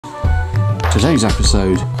Today's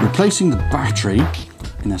episode, replacing the battery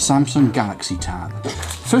in a Samsung Galaxy Tab.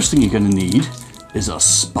 First thing you're going to need is a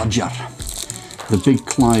spudger, the Big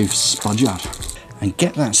Clive spudger. And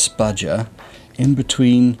get that spudger in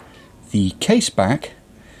between the case back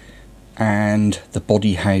and the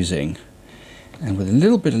body housing. And with a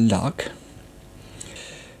little bit of luck,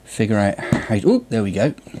 figure out how, oh, there we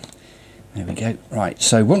go. There we go. Right,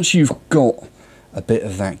 so once you've got a bit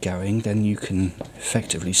of that going, then you can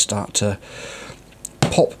effectively start to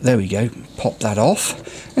pop, there we go, pop that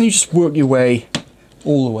off, and you just work your way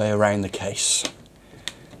all the way around the case.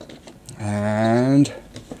 And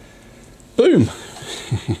boom!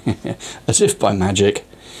 As if by magic,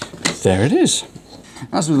 there it is.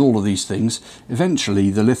 As with all of these things, eventually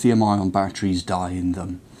the lithium-ion batteries die in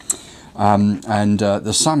them.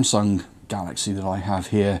 The Samsung Galaxy that I have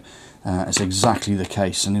here is exactly the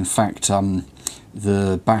case, and in fact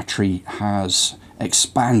the battery has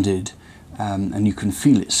expanded and you can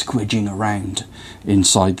feel it squidging around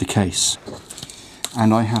inside the case.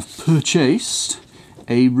 And I have purchased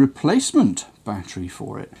a replacement battery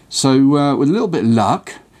for it. So with a little bit of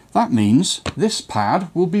luck, that means this pad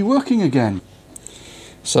will be working again.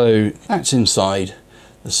 So that's inside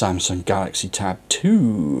the Samsung Galaxy Tab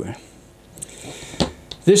 2.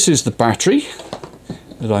 This is the battery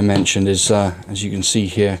that I mentioned is, as you can see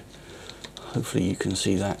here, hopefully you can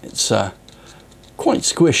see that, it's quite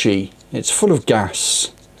squishy, it's full of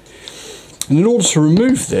gas. And in order to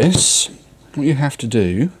remove this, what you have to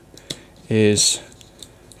do is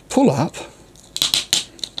pull up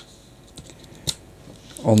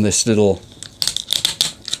on this little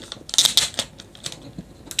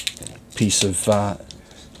piece of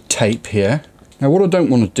tape here. Now what I don't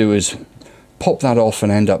want to do is pop that off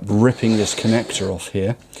and end up ripping this connector off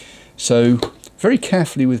here. So very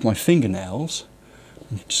carefully with my fingernails,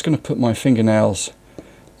 I'm just going to put my fingernails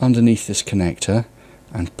underneath this connector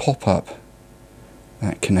and pop up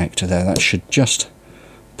that connector there. That should just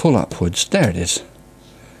pull upwards. There it is.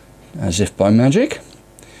 As if by magic.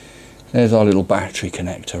 There's our little battery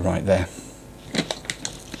connector right there.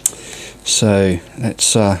 So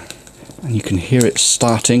let's, and you can hear it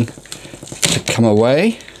starting to come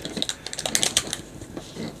away.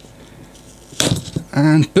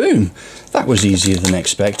 And boom, that was easier than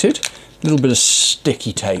expected. A little bit of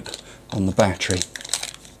sticky tape on the battery.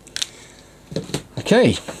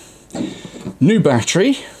 Okay, new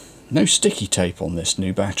battery, no sticky tape on this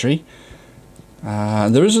new battery.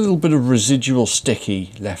 There is a little bit of residual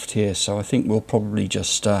sticky left here, so I think we'll probably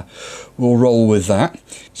just we'll roll with that.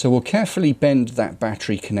 So we'll carefully bend that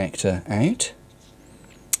battery connector out,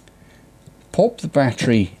 pop the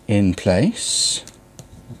battery in place,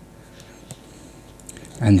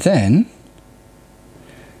 and then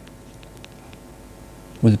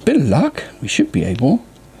with a bit of luck we should be able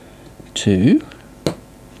to,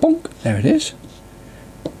 bonk, there it is,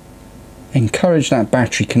 encourage that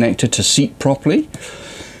battery connector to seat properly,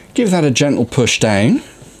 give that a gentle push down,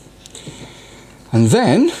 and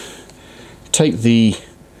then take the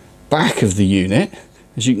back of the unit.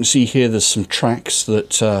 As you can see here, there's some tracks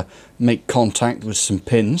that make contact with some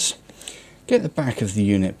pins. Get the back of the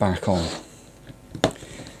unit back on.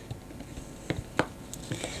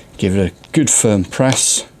 Give it a good firm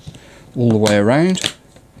press all the way around.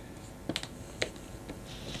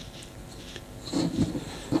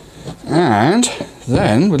 And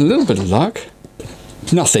then, with a little bit of luck,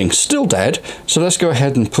 nothing, still dead. So let's go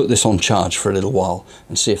ahead and put this on charge for a little while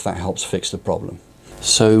and see if that helps fix the problem.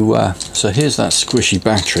 So, so here's that squishy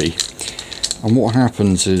battery. And what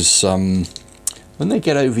happens is, when they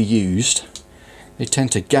get overused, they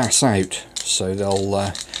tend to gas out. So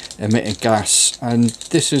they'll emit a gas, and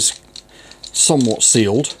this is somewhat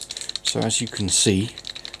sealed. So as you can see,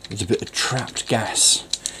 there's a bit of trapped gas.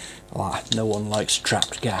 Ah, no one likes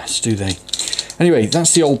trapped gas, do they? Anyway,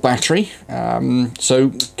 that's the old battery.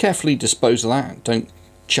 So carefully dispose of that. Don't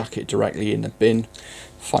chuck it directly in the bin.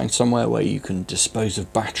 Find somewhere where you can dispose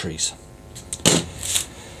of batteries.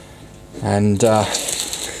 And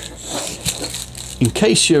in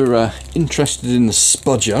case you're interested in the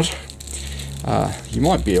spudger, you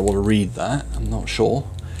might be able to read that. I'm not sure.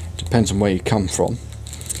 Depends on where you come from.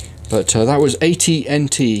 But that was 80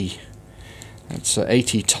 NT. That's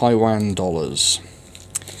 80 Taiwan dollars.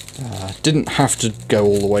 Didn't have to go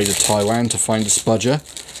all the way to Taiwan to find a spudger,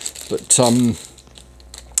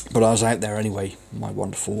 but I was out there anyway. My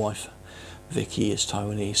wonderful wife Vicky is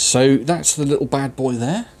Taiwanese. So that's the little bad boy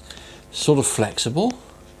there. Sort of flexible,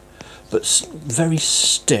 but very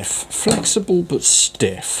stiff. Flexible but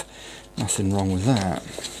stiff. Nothing wrong with that.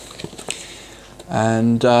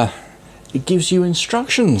 And it gives you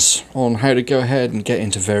instructions on how to go ahead and get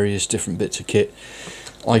into various different bits of kit,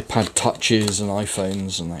 iPad touches and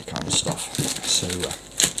iPhones and that kind of stuff. So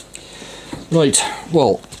right,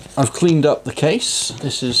 well, I've cleaned up the case.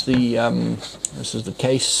 This is the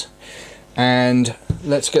case, and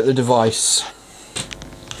let's get the device.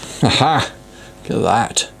 Aha! Look at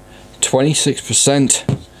that,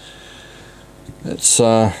 26%. Let's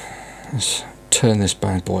turn this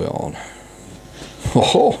bad boy on.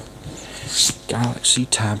 Oh, Galaxy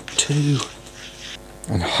Tab 2,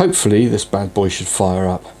 and hopefully this bad boy should fire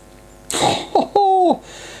up. Oh,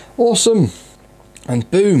 awesome! And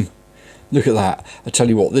boom! Look at that. I tell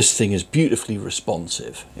you what, this thing is beautifully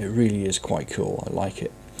responsive. It really is quite cool. I like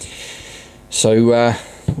it. So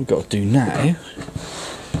what we've got to do now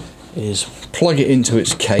is plug it into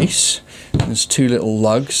its case. There's two little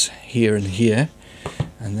lugs here and here,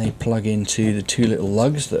 and they plug into the two little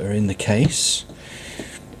lugs that are in the case.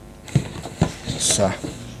 So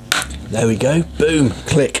there we go, boom,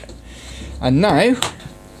 click, and now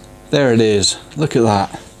there it is. Look at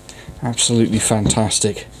that, absolutely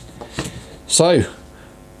fantastic. So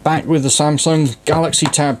back with the Samsung Galaxy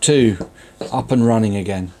Tab 2 up and running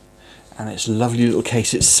again, and it's a lovely little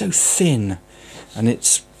case. It's so thin and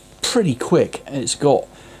it's pretty quick. It's got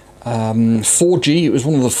 4G. It was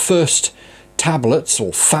one of the first tablets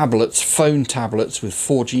or phablets, phone tablets with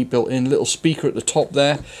 4G built in. Little speaker at the top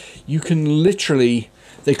there. You can literally,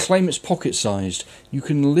 they claim it's pocket sized, you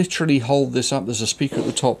can literally hold this up. There's a speaker at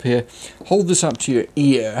the top here. Hold this up to your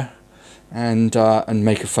ear and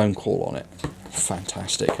make a phone call on it.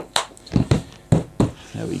 Fantastic.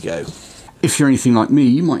 There we go. If you're anything like me,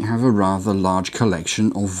 you might have a rather large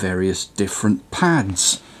collection of various different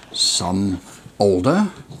pads. Some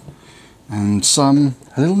older and some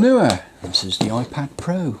a little newer. This is the iPad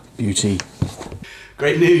Pro beauty.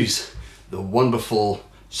 Great news! The wonderful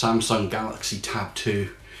Samsung Galaxy Tab 2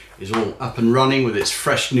 is all up and running with its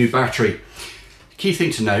fresh new battery. Key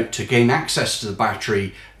thing to note, to gain access to the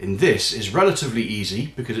battery in this is relatively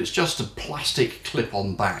easy because it's just a plastic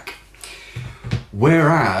clip-on back.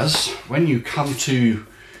 Whereas when you come to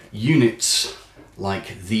units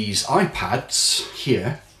like these iPads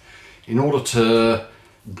here, in order to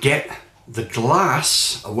get the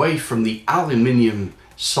glass away from the aluminium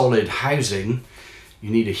solid housing, you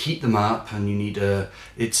need to heat them up, and you need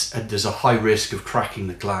there's a high risk of cracking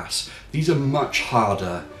the glass. These are much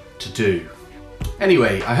harder to do.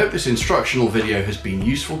 Anyway, I hope this instructional video has been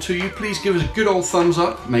useful to you. Please give us a good old thumbs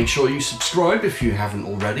up. Make sure you subscribe if you haven't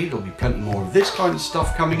already. There'll be plenty more of this kind of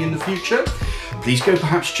stuff coming in the future. Please go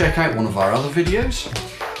perhaps check out one of our other videos,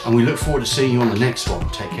 and we look forward to seeing you on the next one.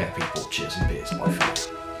 Take care, people. Cheers and beers. Bye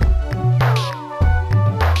for now.